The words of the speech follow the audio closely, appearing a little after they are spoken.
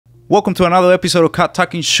Welcome to another episode of Kaught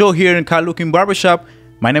Talking Show here in Kaught Looking Barbershop.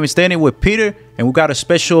 My name is Danny with Peter, and we got a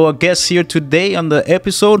special guest here today on the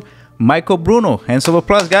episode, Michael Bruno. Hands of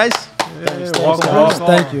applause, guys.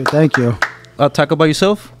 Welcome. Thank you. Talk about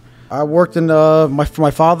yourself. I worked in for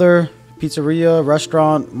my father, pizzeria,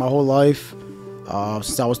 restaurant, my whole life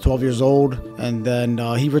since I was 12 years old, and then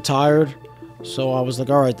he retired. So I was like,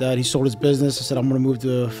 all right, Dad. He sold his business. I said, I'm going to move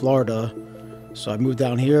to Florida. So I moved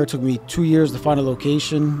down here. It took me 2 years to find a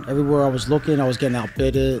location. Everywhere I was looking, I was getting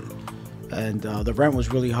outbidded. And the rent was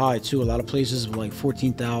really high, too. A lot of places were like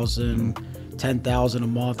 $14,000, $10,000 a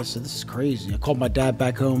month. I said, this is crazy. I called my dad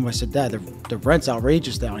back home. I said, Dad, the rent's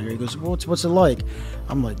outrageous down here. He goes, what's it like?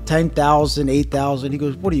 I'm like, $10,000, $8,000. He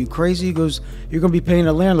goes, what are you, crazy? He goes, you're going to be paying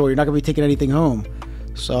a landlord. You're not going to be taking anything home.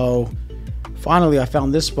 So finally, I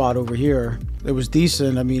found this spot over here. It was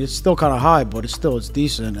decent. I mean, it's still kind of high, but it's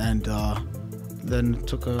decent. And then it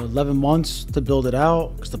took 11 months to build it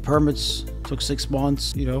out because the permits took 6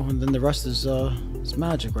 months, you know, and then the rest is it's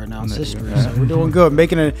magic right now. It's history. Yeah. So we're doing good.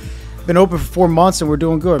 Been open for 4 months and we're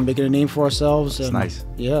doing good. Making a name for ourselves. And, it's nice.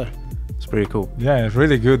 Yeah. It's pretty cool. Yeah, it's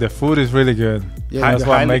really good. The food is really good. Yeah, that's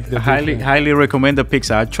why I make the highly recommend the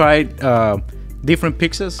pizza. I tried different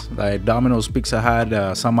pizzas, like Domino's Pizza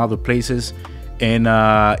Hut, some other places. And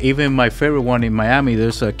even my favorite one in Miami,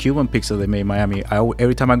 there's a Cuban pizza they made in Miami.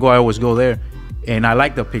 Every time I go, I always go there. And I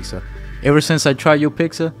like the pizza. Ever since I tried your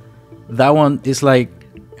pizza, that one is like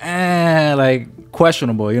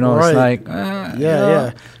questionable, you know. Right. It's like,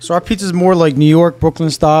 yeah. So our pizza is more like New York, Brooklyn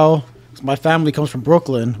style. My family comes from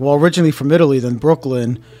Brooklyn. Well, originally from Italy, then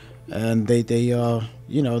Brooklyn. And they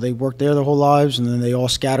worked there their whole lives. And then they all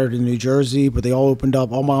scattered in New Jersey. But they all opened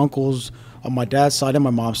up, all my uncles on my dad's side and my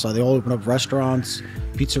mom's side, they all opened up restaurants,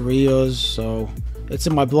 pizzerias. So it's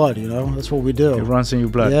in my blood, you know. That's what we do. It runs in your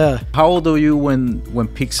blood. Yeah. How old are you when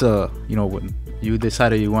pizza, you know, when you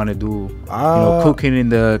decided you want to do, cooking in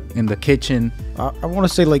the kitchen? I want to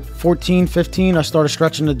say like 14, 15. I started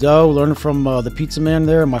stretching the dough, learning from the pizza man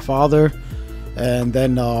there, my father, and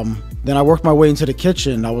then I worked my way into the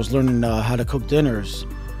kitchen. I was learning how to cook dinners,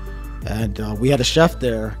 and we had a chef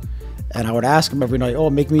there. And I would ask him every night, oh,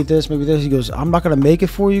 make me this, make me this. He goes, I'm not going to make it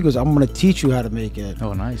for you. He goes, I'm going to teach you how to make it.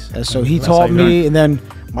 Oh, nice. And so he taught me, and then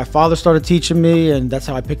my father started teaching me, and that's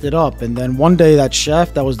how I picked it up. And then one day, that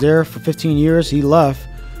chef that was there for 15 years, he left.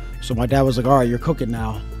 So my dad was like, all right, you're cooking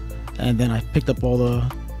now. And then I picked up all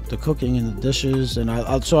the cooking and the dishes. And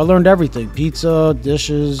so I learned everything, pizza,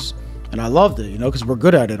 dishes, and I loved it, you know, because we're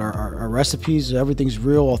good at it. Our recipes, everything's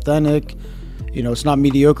real, authentic. You know, it's not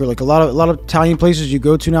mediocre. Like a lot of Italian places you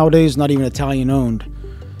go to nowadays, not even Italian owned.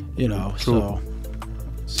 You know, true.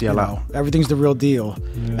 So everything's the real deal.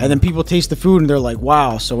 Yeah. And then people taste the food and they're like,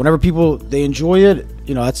 wow. So whenever they enjoy it,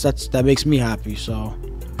 you know, that makes me happy. So.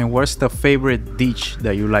 And what's the favorite dish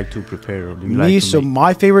that you like to prepare? Or do you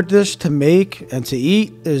my favorite dish to make and to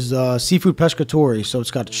eat is seafood pescatori. So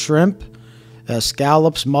it's got shrimp,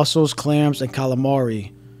 scallops, mussels, clams, and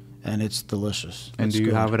calamari. And it's delicious. And do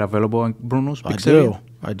you have it available in Bruno's Pizzeria?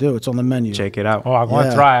 I do. It's on the menu. Check it out. Oh, I'm going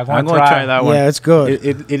to try. I'm going to try that one. Yeah, it's good.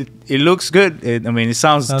 It looks good. It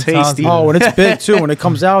sounds tasty. Oh, and it's big too. When it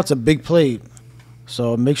comes out, it's a big plate.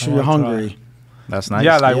 So make sure you're hungry. That's nice.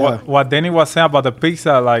 Yeah, what Danny was saying about the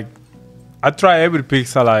pizza, like I try every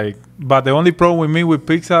pizza, but the only problem with me with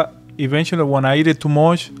pizza, eventually when I eat it too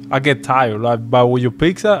much, I get tired. But with your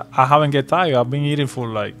pizza, I haven't get tired. I've been eating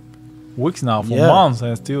for weeks now, for months,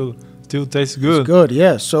 and still tastes good. It's good,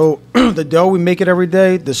 yeah. So the dough, we make it every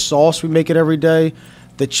day. The sauce, we make it every day.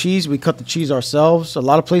 The cheese, we cut the cheese ourselves. A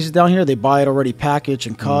lot of places down here, they buy it already packaged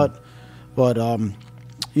and cut. But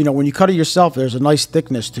you know, when you cut it yourself, there's a nice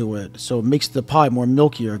thickness to it, so it makes the pie more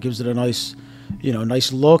milkier. It gives it a nice,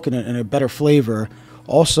 nice look and a better flavor.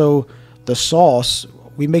 Also, the sauce,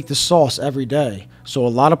 we make the sauce every day. So a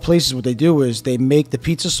lot of places, what they do is they make the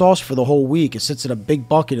pizza sauce for the whole week. It sits in a big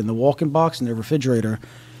bucket in the walk-in box in the refrigerator.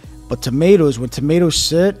 But tomatoes, when tomatoes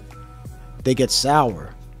sit, they get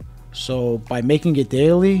sour. So by making it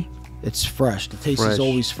daily, it's fresh. The taste is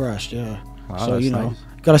always fresh. Yeah. Wow, so nice.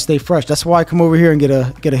 Gotta stay fresh. That's why I come over here and get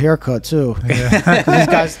a haircut too. Yeah.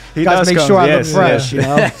 These guys make sure I look fresh. You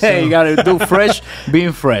know. So. You gotta do fresh,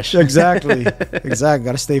 being fresh. Exactly.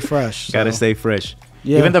 Gotta stay fresh. So. Gotta stay fresh.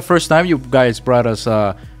 Yeah. Even the first time you guys brought us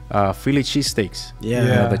Philly cheesesteaks.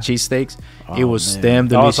 Yeah. The cheesesteaks. It was damn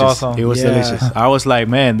delicious. That was awesome. It was delicious. I was like,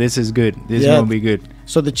 man, this is good. This is gonna be good.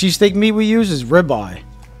 So the cheesesteak meat we use is ribeye.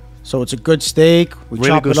 So it's a good steak. We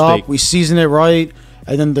chop it up. We season it right.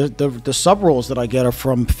 And then the sub rolls that I get are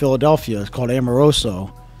from Philadelphia. It's called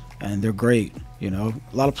Amoroso, and they're great. You know,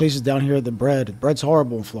 a lot of places down here, the bread's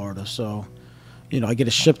horrible in Florida. So, I get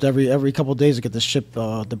it shipped every couple of days. I get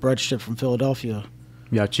the bread shipped from Philadelphia.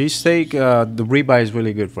 Yeah, cheesesteak, the ribeye is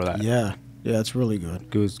really good for that. Yeah, it's really good.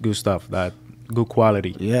 Good stuff. That good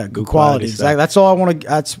quality. Yeah, good quality. Exactly. That's all I want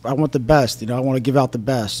to. I want the best. I want to give out the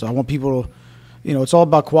best. So I want people to, it's all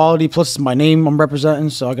about quality. Plus, it's my name I'm representing,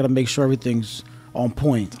 so I got to make sure everything's on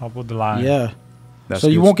point. Top of the line. Yeah. So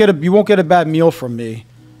you won't get a bad meal from me,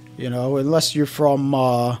 unless you're from.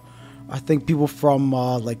 I think people from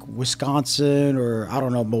like Wisconsin or I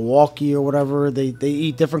don't know, Milwaukee or whatever, they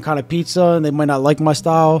eat different kind of pizza and they might not like my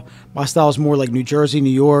style. My style is more like New Jersey, New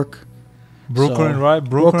York, Brooklyn, right?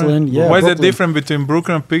 Brooklyn, yeah. What is Brooklyn. the difference between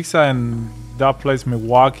Brooklyn pizza and that place,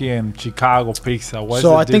 Milwaukee, and Chicago pizza?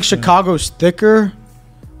 So I think Chicago's thicker,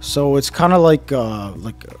 so it's kind of like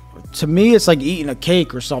to me, it's like eating a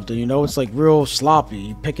cake or something. It's like real sloppy.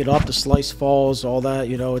 You pick it up, the slice falls, all that.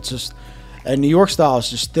 It's just. And New York style is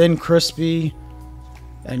just thin, crispy,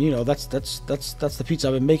 and that's the pizza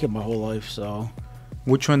I've been making my whole life. So,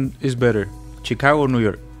 which one is better, Chicago or New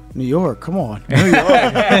York? New York, come on. New York.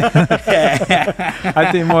 I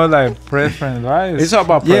think more like preference, right? It's all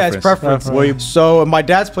about preference. Yeah, it's preference. So at my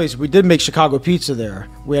dad's place, we did make Chicago pizza there.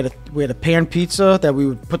 We had a pan pizza that we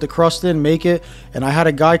would put the crust in, make it. And I had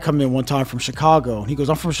a guy come in one time from Chicago. And he goes,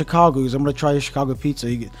 "I'm from Chicago." He goes, "I'm gonna try your Chicago pizza."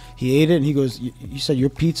 He ate it and he goes, "You said your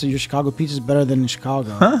Chicago pizza is better than in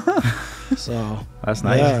Chicago." So that's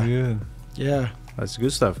nice. Yeah. Good. Yeah. That's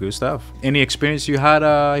good stuff. Good stuff. Any experience you had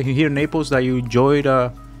here in Naples that you enjoyed?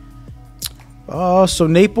 So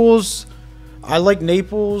Naples, I like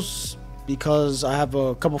Naples because I have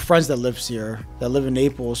a couple friends that live in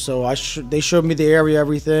Naples. So they showed me the area,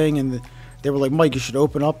 everything, and they were like, "Mike, you should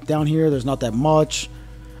open up down here. There's not that much.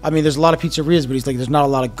 I mean, there's a lot of pizzerias, but he's like, there's not a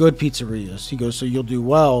lot of good pizzerias." He goes, "So you'll do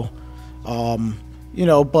well."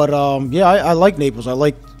 Yeah, I like Naples. I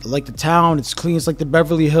like the town. It's clean. It's like the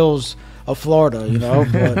Beverly Hills of Florida,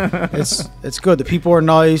 but it's good. The people are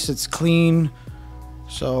nice. It's clean.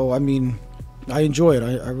 So I mean, I enjoy it.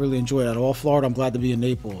 I really enjoy it. Out of all Florida, I'm glad to be in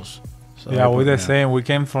Naples. So, yeah, we're the same. We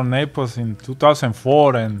came from Naples in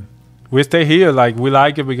 2004, and we stay here. Like, we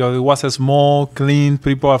like it because it was a small, clean.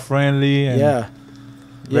 People are friendly. And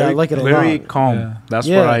yeah, I like it a lot. Very calm. Yeah. That's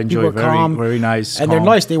what I enjoy. Very nice. And calm. they're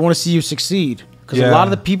nice. They want to see you succeed. Because a lot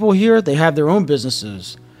of the people here, they have their own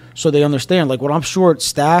businesses. So they understand. Like when I'm short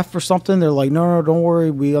staff or something, they're like, no, don't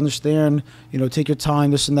worry. We understand. Take your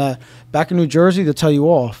time, this and that. Back in New Jersey, they'll tell you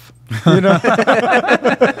off.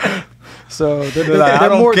 So they're like, I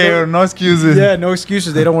don't care. No excuses. Yeah, no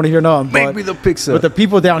excuses. They don't want to hear nothing. Make me the pizza. But the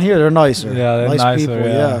people down here, they're nicer. Yeah, they're nicer, people.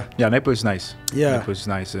 Yeah, Naples is nice. Yeah, Naples is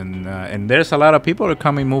nice, and there's a lot of people that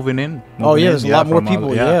are moving in. There's a lot more people.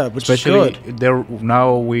 Which especially is good.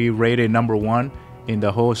 Now we rated #1 in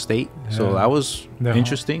the whole state, so that was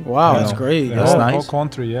interesting. Wow, that's great. That's nice. Whole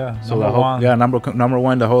country, So number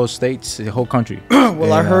one, the whole states, the whole country.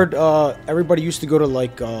 Well, I heard everybody used to go to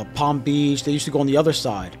like Palm Beach. They used to go on the other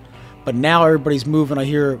side, but now everybody's moving. I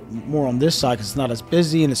hear more on this side because it's not as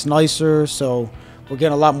busy and it's nicer. So we're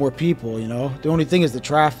getting a lot more people. The only thing is the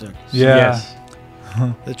traffic. Yes.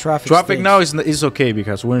 The traffic stinks. Now is okay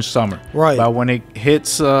because we're in summer. Right. But when it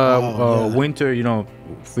hits winter,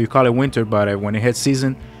 we call it winter, but when it hits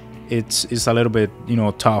season, it's a little bit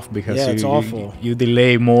tough because it's awful. You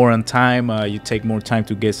delay more on time. You take more time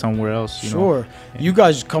to get somewhere else. Sure. You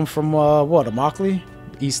guys come from what? Immokalee?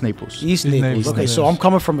 East Naples. East Naples. Okay, so I'm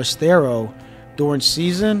coming from Estero during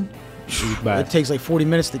season. It takes like 40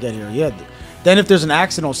 minutes to get here. Yeah. Then if there's an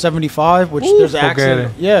accident on 75, which there's an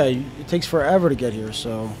accident, it takes forever to get here.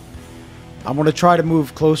 So I'm gonna try to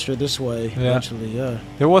move closer this way eventually. Yeah.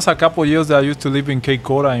 There was a couple of years that I used to live in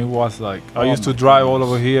Kaught, and it was like I used to drive all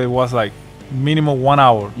over here. It was like minimum 1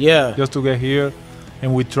 hour. Yeah. Just to get here,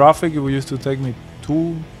 and with traffic, it used to take me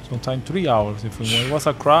 2, sometimes 3 hours. If it was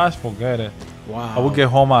a crash, forget it. Wow. I would get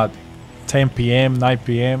home at 10 p.m., 9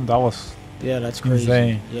 p.m. That was that's crazy.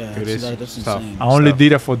 Insane. Yeah, that's insane. I only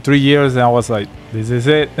did it for 3 years, and I was like, "This is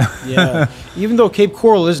it." Yeah. Even though Cape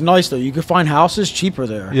Coral is nice, though, you can find houses cheaper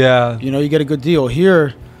there. Yeah. You get a good deal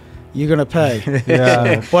here. You're gonna pay.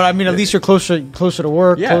 Yeah. But I mean, at least you're closer to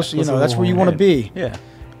work. Yeah. Closer, that's where you want to be. Yeah.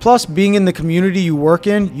 Plus, being in the community you work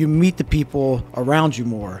in, you meet the people around you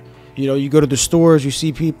more. You go to the stores, you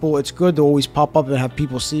see people. It's good to always pop up and have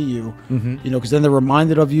people see you. Because then they're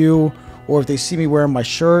reminded of you. Or if they see me wearing my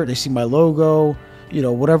shirt, they see my logo,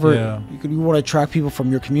 whatever. Yeah. You want to attract people from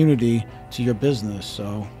your community to your business.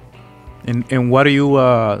 So, and what do you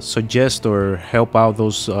suggest or help out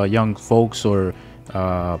those young folks or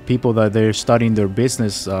people that they're starting their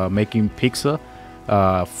business, making pizza,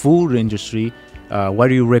 food industry? What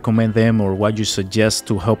do you recommend them, or what you suggest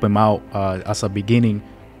to help them out as a beginning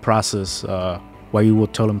process what you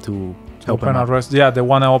would tell them to help open them a out? Yeah, they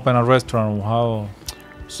want to open a restaurant. How?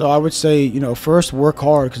 So I would say, first work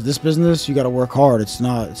hard, because this business, you got to work hard. It's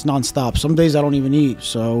nonstop. Some days I don't even eat.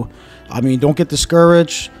 So, don't get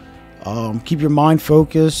discouraged. Keep your mind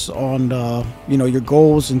focused on, your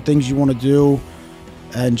goals and things you want to do,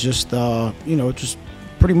 and just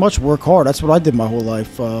pretty much work hard. That's what I did my whole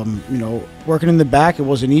life. Working in the back, it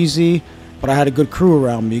wasn't easy, but I had a good crew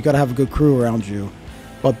around me. You got to have a good crew around you.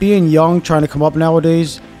 But being young, trying to come up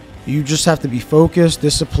nowadays, you just have to be focused,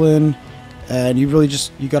 disciplined. And you really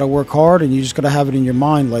you got to work hard, and you just got to have it in your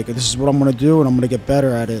mind, like, this is what I'm going to do, and I'm going to get better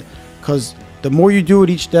at it. Because the more you do it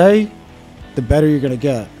each day, the better you're going to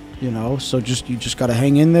get, So you just got to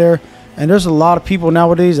hang in there. And there's a lot of people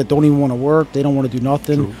nowadays that don't even want to work. They don't want to do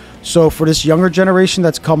nothing. True. So for this younger generation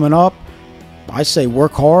that's coming up, I say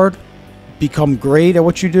work hard, become great at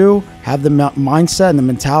what you do, have the mindset and the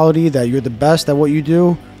mentality that you're the best at what you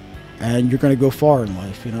do, and you're going to go far in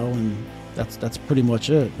life, and that's pretty much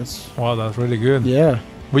it. Wow, that's really good. Yeah.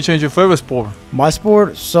 Which is your favorite sport? My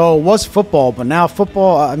sport, so was football, but now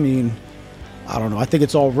football, I don't know. I think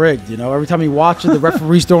it's all rigged. Every time you watch it, the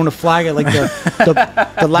referee's throwing a flag at like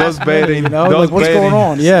the last minute. Like what's going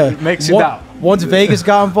on? Yeah, it makes it out. Once Vegas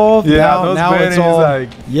got involved, now it's all like,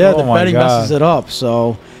 the betting messes it up.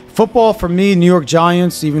 So football for me, New York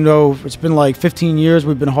Giants. Even though it's been like 15 years,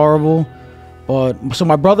 we've been horrible. But so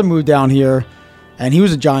my brother moved down here. And he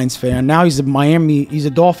was a Giants fan. Now he's a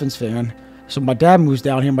Dolphins fan. So my dad moves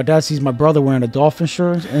down here. My dad sees my brother wearing a Dolphin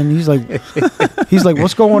shirt, and he's like,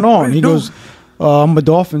 what's going on? He goes, I'm a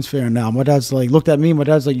Dolphins fan now. My dad's like, looked at me. My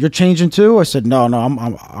dad's like, you're changing too? I said, no,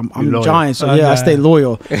 I'm Giants. So I stay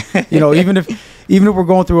loyal. Even if we're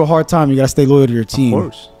going through a hard time, you gotta stay loyal to your team. Of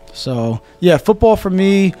course. So yeah, football for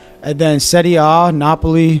me, and then Serie A,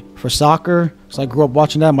 Napoli for soccer. So I grew up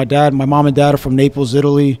watching that. My mom and dad are from Naples,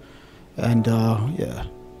 Italy. And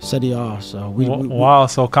Serie A. So wow.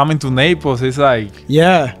 So coming to Naples, it's like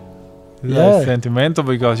like sentimental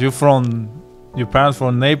because your parents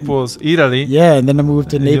from Naples, Italy. Yeah, and then I moved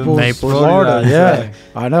to Naples, Florida. Yeah,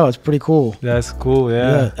 I know, it's pretty cool. That's cool.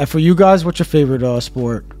 Yeah. And for you guys, what's your favorite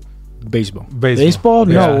sport? Baseball. Baseball?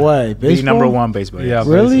 No way. Baseball? The #1 baseball. Yeah.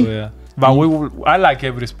 Really? Baseball, yeah. But I like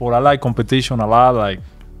every sport. I like competition a lot. Like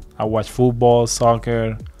I watch football,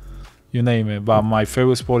 soccer. You name it, but my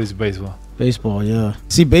favorite sport is baseball. Baseball, yeah.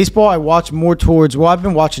 See, baseball, I watch more towards. Well, I've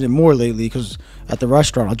been watching it more lately because at the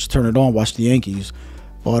restaurant, I'll just turn it on, watch the Yankees.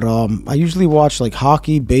 But I usually watch like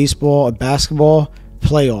hockey, baseball, and basketball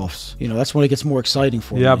playoffs. That's when it gets more exciting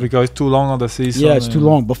for me. Yeah, because it's too long on the season. Yeah, it's too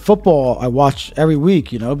long. But football, I watch every week.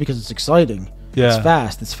 Because it's exciting. Yeah,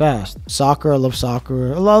 it's fast. Soccer, I love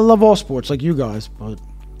soccer. I love all sports like you guys. But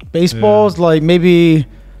baseball is like maybe,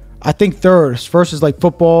 I think third. First is like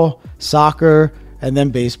football, soccer, and then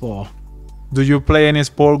baseball. Do you play any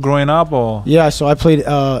sport growing up or? Yeah, so I played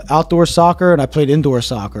outdoor soccer and I played indoor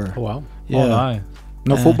soccer. Oh, wow. Yeah. Oh, nice.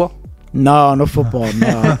 No football? No football.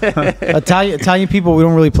 No. Italian people, we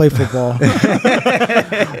don't really play football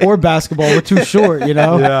or basketball. We're too short,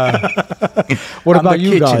 Yeah. What about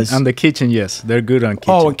you guys? On the kitchen, yes, they're good on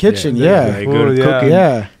kitchen. Oh, in kitchen, yeah. They're good at cooking.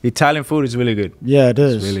 Yeah. Italian food is really good. Yeah, it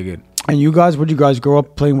is. It's really good. And you guys, where'd you guys grow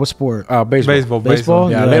up playing? What sport? Baseball. Baseball?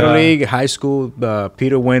 Yeah, Little League, high school.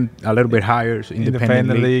 Peter went a little bit higher, so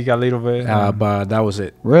independent league a little bit. But that was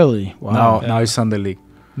it. Really? Wow. Now it's Sunday league.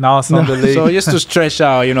 Now it's Sunday league. So just to stretch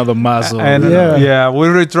out, the muscle. And we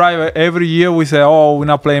retry every year. We say, oh, we're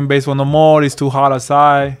not playing baseball no more. It's too hot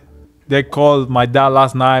outside. They called my dad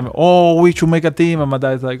last night. Oh, we should make a team. And my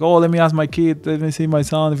dad's like, oh, let me ask my kid. Let me see my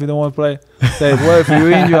son if he don't want to play. I said, well, if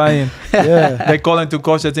you're in, you're in. Yeah. They call him to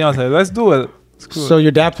coach the team. I said, let's do it. Cool. So your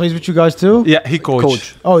dad plays with you guys too? Yeah, he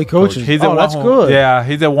coaches. Oh, he coaches. He's the one that's good. Yeah,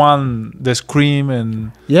 he's the one that scream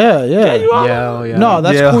and yeah. Yeah. No,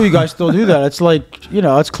 that's cool. You guys still do that. It's like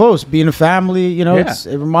it's close. Being a family, it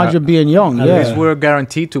reminds you of being young. At least we're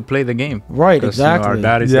guaranteed to play the game. Right, exactly. Our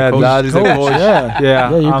dad is the coach. Dad is the coach.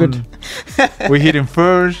 Yeah, you're good. We hit him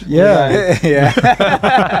first. Yeah.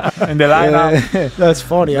 In the lineup. That's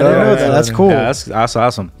funny. I didn't know that. That's cool. Yeah, that's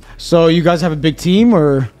awesome. So you guys have a big team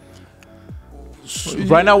or?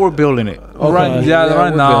 Right now we're building it. Okay.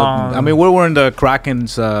 Right now. I mean, we were in the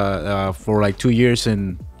Krakens for like 2 years,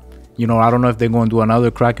 and I don't know if they're going to do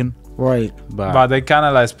another Kraken. Right. But they kind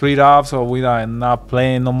of like split up, so we are not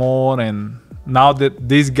playing no more. And now that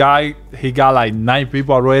this guy, he got like 9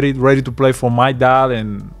 people ready to play for my dad,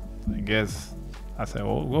 and I guess I said,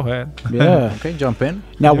 well, go ahead. Yeah. Okay, jump in.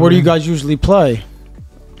 Now, where do you guys usually play?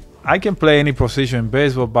 I can play any position in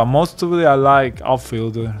baseball, but most of it I like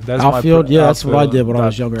outfielder. That's outfield, that's what I did when I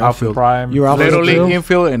was younger. Outfield. Prime. You were outfield Little too? league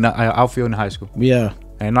infield and outfield in high school. Yeah.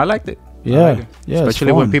 And I liked it. Yeah, like it. yeah.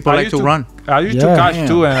 Especially when people like to run. I used to catch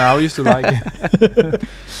too, and I used to like it.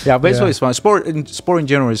 Yeah, baseball is fun. Sport in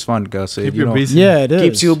general is fun because Keep you busy. Yeah, it is.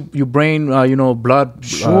 keeps your brain, blood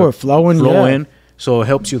flowing. flowing. So it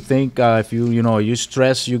helps you think. If you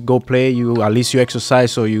stress, you go play. At least you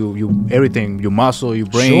exercise. So you everything, your muscle, your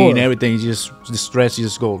brain, everything. Just the stress, you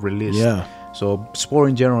just go release. Yeah. So sport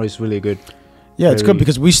in general is really good. Yeah, it's good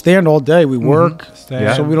because we stand all day. We work,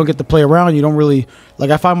 so we don't get to play around. You don't really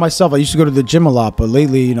I find myself. I used to go to the gym a lot, but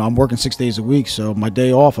lately, I'm working 6 days a week. So my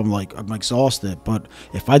day off, I'm exhausted. But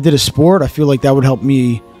if I did a sport, I feel like that would help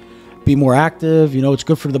me be more active. It's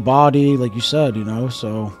good for the body, like you said.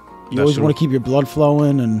 So you always want to keep your blood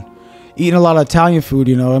flowing and eating a lot of Italian food.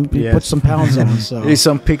 And put some pounds on. So Eat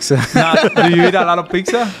some pizza. Do you eat a lot of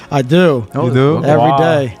pizza? I do. You do?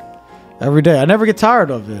 Every day. I never get tired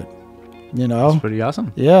of it. It's pretty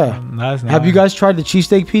awesome. Yeah. Nice. Have you guys tried the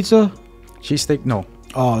cheesesteak pizza? Cheesesteak? No.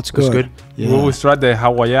 Oh, it's good. It's good. We always try the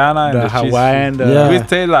Hawaiiana and The Hawaiian. We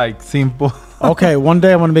stay simple. Okay, one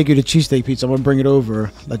day I'm gonna make you the cheesesteak pizza. I'm gonna bring it over,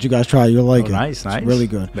 let you guys try it. You'll like it. Nice. It's really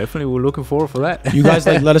good. Definitely, we're looking forward for that. You guys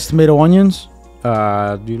like lettuce, tomato, onions?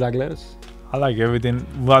 Do you like lettuce? I like everything,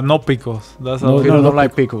 but no pickles. That's No, all. People don't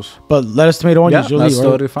like pickles. But lettuce, tomato, onions, Yeah, you'll that's eat, right?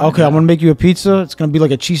 totally fine. Okay, Yeah. I'm gonna make you a pizza. It's gonna be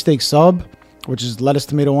like a cheesesteak sub, which is lettuce,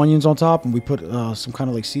 tomato, onions on top, and we put some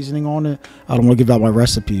kind of seasoning on it. I don't want to give out my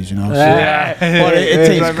recipes, So, Yeah, but it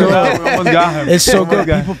tastes good. We almost got him. It's so good.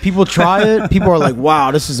 People try it. People are like,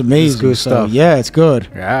 "Wow, this is amazing." good So, stuff. yeah, it's good.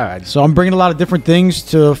 Yeah. So I'm bringing a lot of different things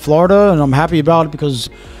to Florida, and I'm happy about it because,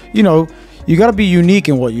 you got to be unique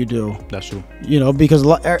in what you do. That's true. Because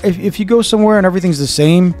if you go somewhere and everything's the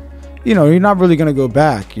same, you're not really going to go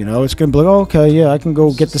back. It's going to be like, oh, okay, yeah, I can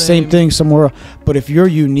go get the same thing somewhere. But if you're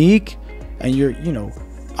unique and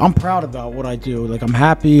I'm proud about what I do. I'm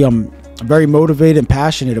happy. I'm very motivated and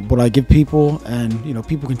passionate about what I give people, and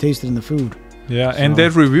people can taste it in the food. Yeah, and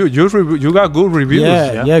there's review. You got good reviews.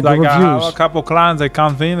 Yeah, good I have reviews. a couple clients that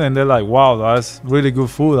come in and they're like, "Wow, that's really good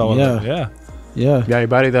food." I was like, Yeah, Yeah,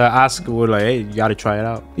 everybody that ask were like, "Hey, you gotta try it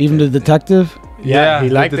out." even the detective. Yeah, he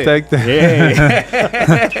liked the it. detective.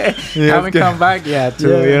 Yeah, haven't come back yet,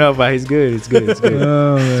 too. But he's good. It's good. It's good.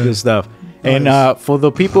 It's good stuff. Nice. And for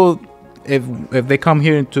the people, if they come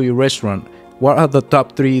here into your restaurant, what are the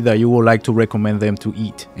top 3 that you would like to recommend them to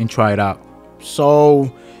eat and try it out?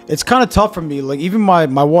 So it's kind of tough for me. Even my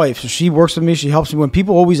wife, so she works with me. She helps me. When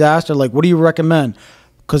people always ask her, what do you recommend?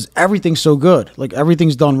 Because everything's so good.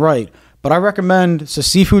 Everything's done right. But I recommend the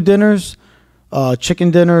seafood dinners,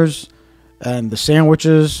 chicken dinners, and the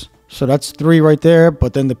sandwiches. So that's 3 right there.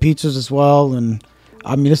 But then the pizzas as well. And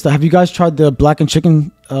I mean, have you guys tried the blackened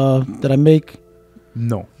chicken that I make?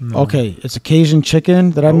 No. Okay, it's a Cajun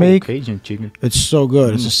chicken that I make. Cajun chicken. It's so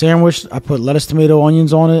good. It's a sandwich. I put lettuce, tomato,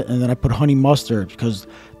 onions on it, and then I put honey mustard because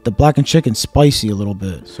the blackened chicken's spicy a little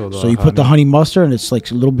bit. So you put the honey mustard, and it's a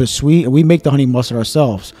little bit sweet. And we make the honey mustard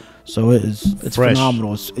ourselves, so it's fresh.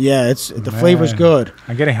 Phenomenal. The flavor's good.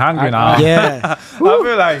 I'm getting hungry now. Yeah. I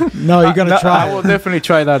feel like No, you're gonna try. I will definitely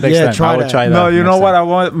try that next time. try I will that. try that. no, you know next what time. I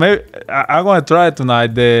want? Maybe I'm gonna try it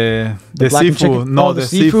tonight. The blackened seafood. chicken? No, Oh, the the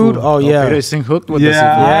seafood. seafood? Oh, yeah. Peter is hooked with the seafood.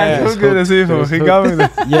 Yeah, it's look at the seafood. He got me.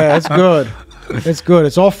 Yeah, it's good. It's good.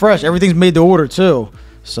 It's all fresh. Everything's made to order too,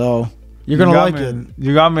 so you're gonna like it.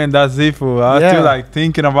 You got me in that seafood. I was still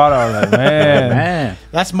thinking about it. I was like, man.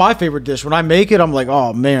 That's my favorite dish. When I make it, I'm like,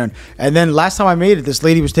 oh man. And then last time I made it, this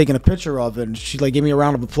lady was taking a picture of it, and she gave me a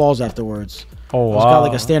round of applause afterwards. Oh wow. It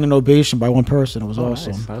got a standing ovation by one person. It was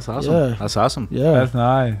awesome. Nice. That's awesome. Yeah. That's awesome. Yeah. That's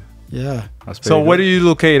nice. Yeah. That's So pretty where good. are you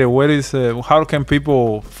located? Where is? How can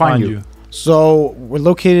people find you? So we're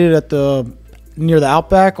located near the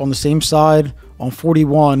Outback on the same side on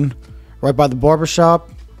 41, right by the barber shop.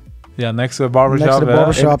 Yeah, next to the barbershop. Next to the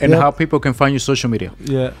barbershop. And how people can find your social media?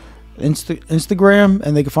 Yeah. Instagram,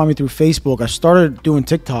 and they can find me through Facebook. I started doing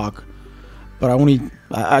TikTok, but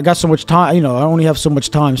I got so much time. I only have so much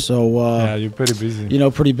time, so Yeah, you're pretty busy.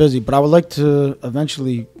 pretty busy. But I would like to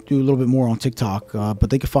eventually do a little bit more on TikTok. But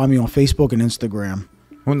they can find me on Facebook and Instagram.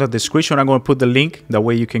 In the description, I'm going to put the link. That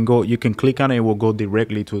way you can click on it. It will go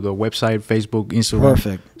directly to the website, Facebook, Instagram.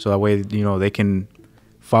 Perfect. So that way, they can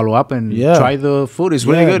follow up and Yeah. try the food. It's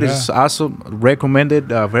really Yeah, good. It's awesome. Recommended.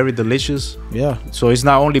 Very delicious. Yeah. So it's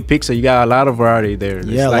not only pizza. You got a lot of variety there.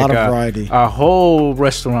 Yeah, It's a lot of variety. A whole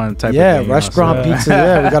restaurant type of thing. Restaurant pizza.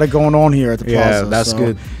 Yeah, we got it going on here at the plaza. Yeah, that's so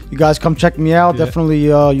good. You guys come check me out. Yeah. Definitely,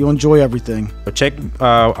 you'll enjoy everything. But check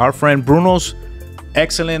our friend Bruno's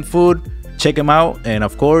excellent food. Check him out. And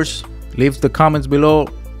of course, leave the comments below.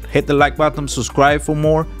 Hit the like button. Subscribe for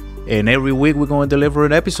more. And every week we're going to deliver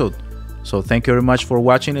an episode. So thank you very much for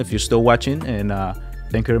watching if you're still watching. And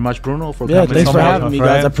Thank you very much, Bruno, for Yeah, coming. thanks so for much, having my me,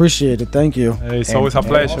 friend. guys. I appreciate it. Thank you. It's always a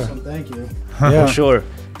pleasure. Awesome. Thank you. For sure.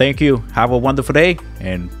 Thank you. Have a wonderful day,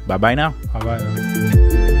 and bye-bye now. Bye-bye.